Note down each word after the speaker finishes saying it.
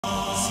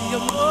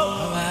Toma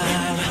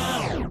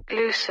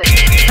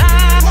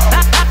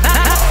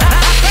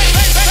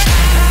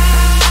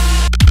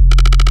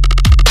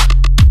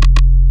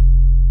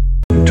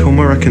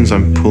reckons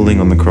I'm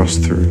pulling on the cross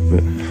through,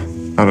 but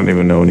I don't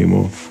even know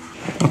anymore.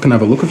 I can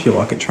have a look if you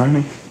like at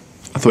training.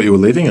 I thought you were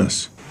leaving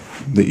us.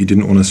 That you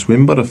didn't want to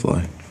swim,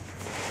 Butterfly.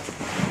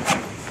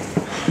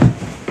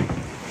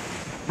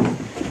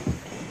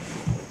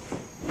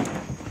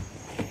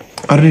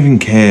 I don't even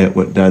care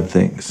what Dad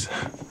thinks.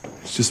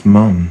 It's just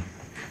Mum.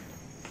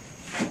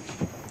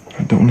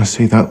 I don't want to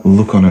see that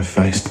look on her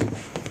face.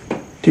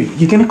 Dude,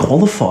 you're gonna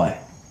qualify.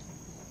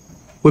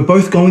 We're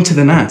both going to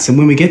the Nats, and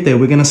when we get there,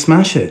 we're gonna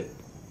smash it.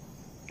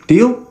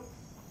 Deal?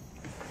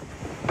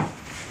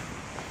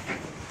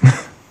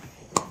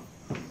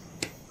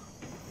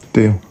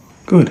 Deal.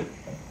 Good.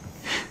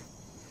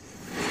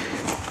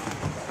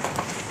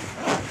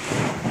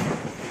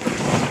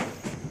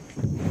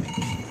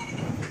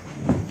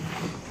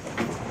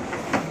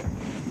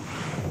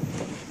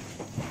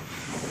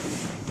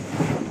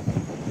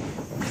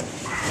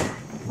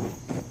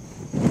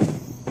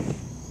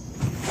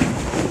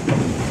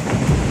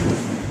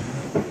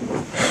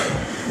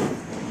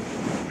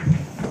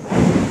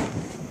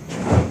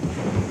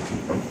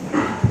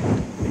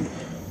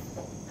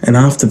 And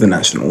after the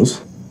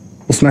Nationals,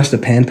 we'll smash the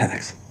Pan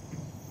Packs,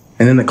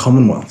 and then the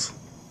Commonwealths,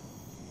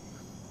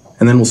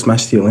 and then we'll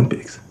smash the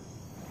Olympics.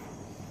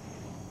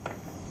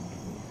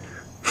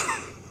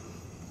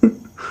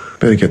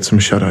 Better get some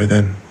shut-eye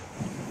then.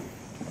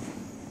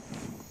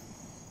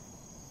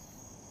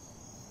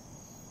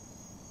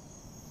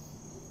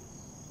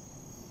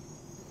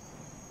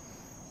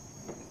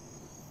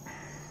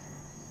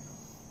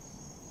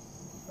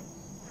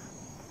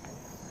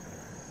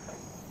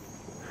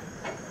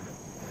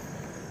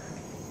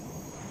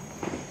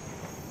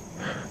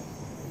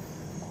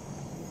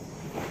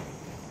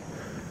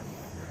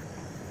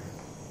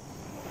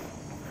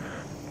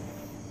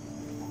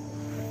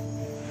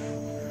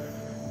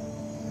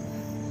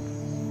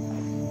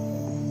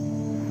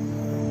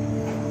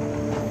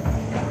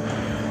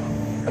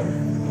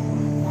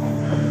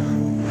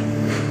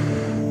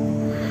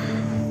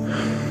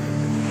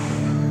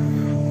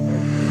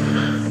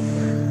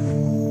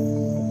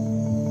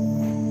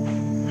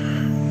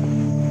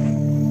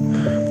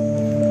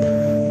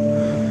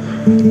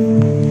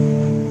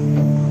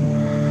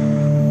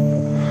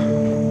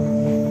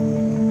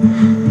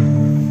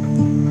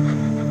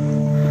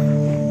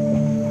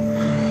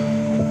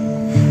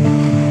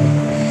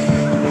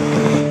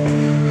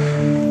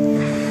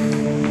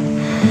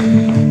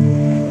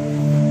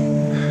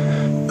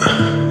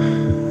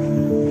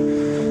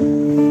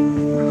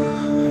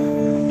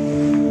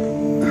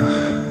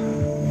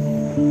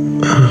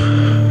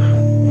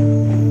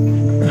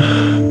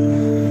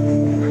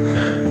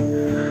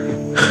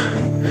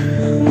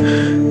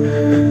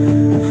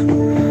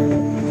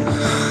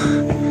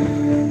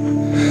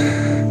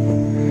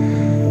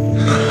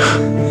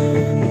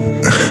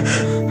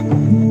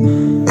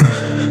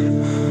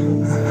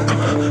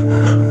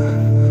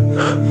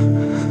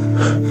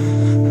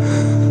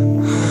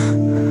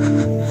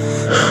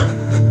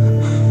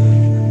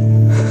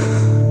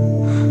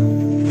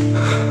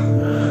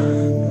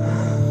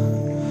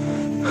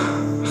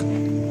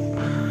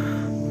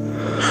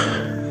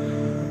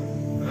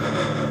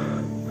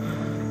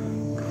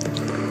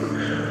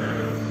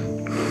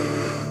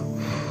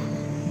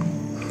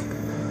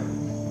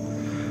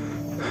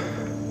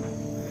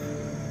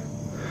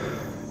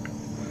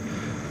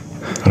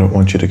 I don't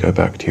want you to go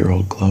back to your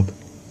old club.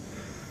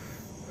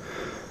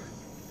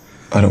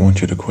 I don't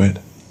want you to quit.